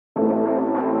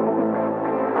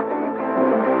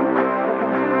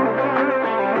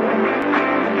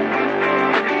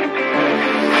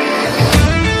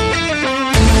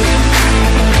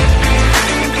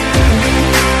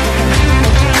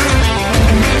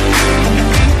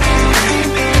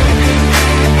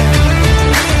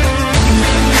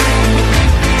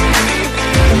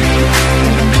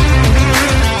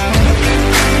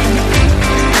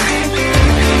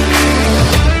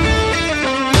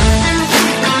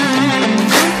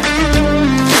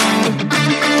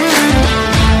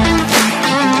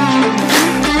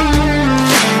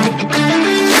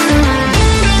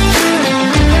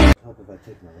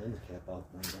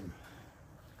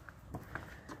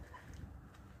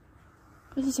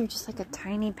Is there just like a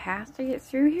tiny path to get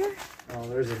through here? Oh,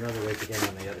 there's another way to get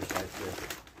on the other side too.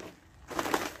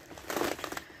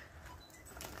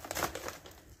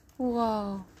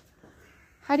 Whoa.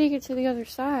 How do you get to the other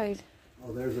side?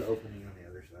 Oh, there's an opening on the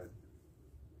other side.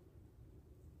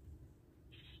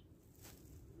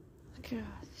 Look at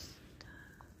us.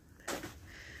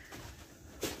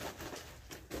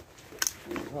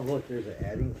 Oh, look, there's an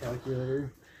adding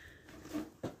calculator.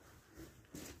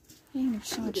 Dang, there's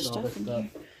so much stuff in here.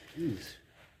 Jeez.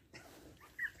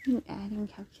 An adding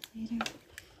calculator.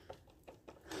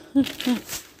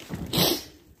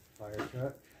 Fire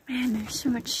truck. Man, there's so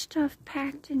much stuff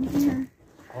packed in here.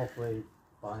 Hopefully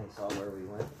Bonnie saw where we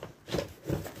went.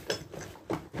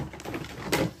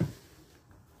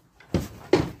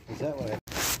 Is that way?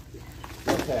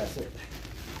 Go past it.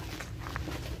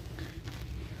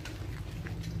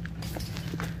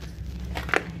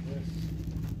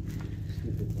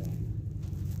 Stupid thing.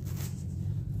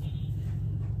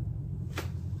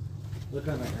 Look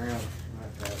on the ground.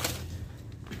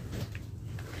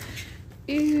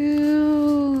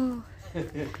 Ew. You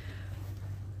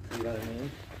know what I mean?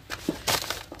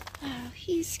 Oh,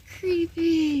 he's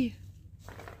creepy.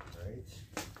 Right.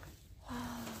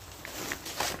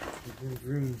 Vroom,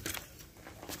 vroom.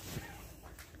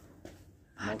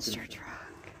 Monster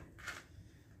truck.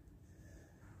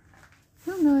 I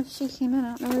don't know if she came in.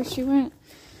 I don't know where she went.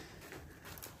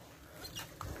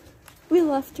 We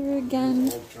left her again.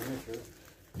 Old furniture.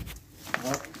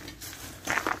 Oh,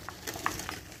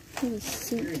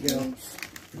 Here you go.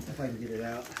 if I can get it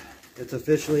out. It's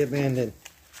officially abandoned.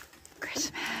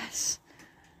 Christmas.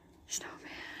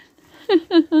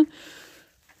 Snowman.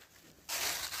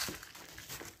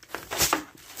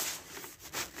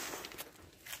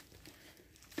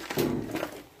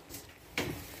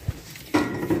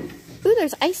 Ooh,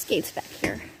 there's ice skates back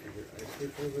here.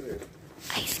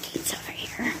 Ice skates over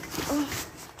here. Oh.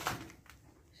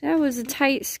 That was a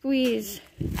tight squeeze.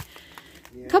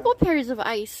 Yeah. A couple pairs of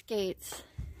ice skates.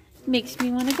 Makes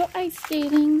me want to go ice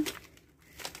skating.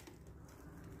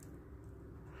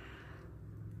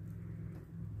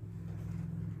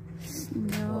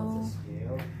 Snow.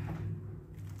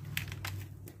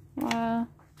 Wow.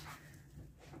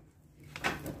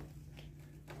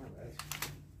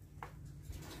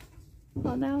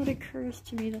 Well, now it occurs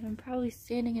to me that I'm probably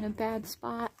standing in a bad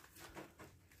spot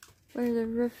where the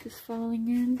roof is falling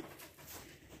in.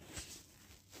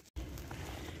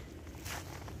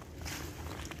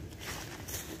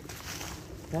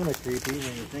 Kind of creepy when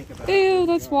you think about it. Ew,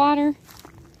 that's water.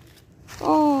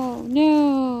 Oh,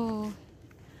 no.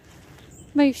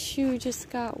 My shoe just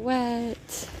got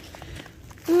wet.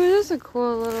 Ooh, that's a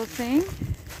cool little thing.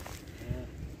 Yeah,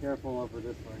 careful over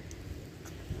this way.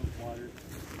 Water.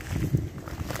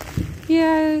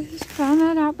 Yeah, I just found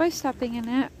that out by stepping in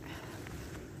it.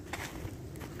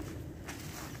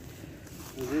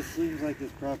 Well, this seems like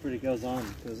this property goes on,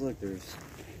 because look, there's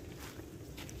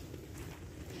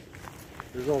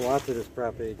a lot to this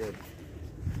property that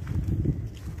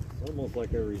it's almost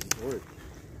like a resort.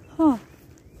 Huh.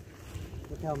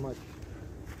 Look how much.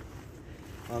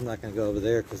 I'm not going to go over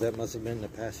there because that must have been the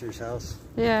pastor's house.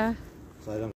 Yeah.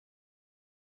 So I don't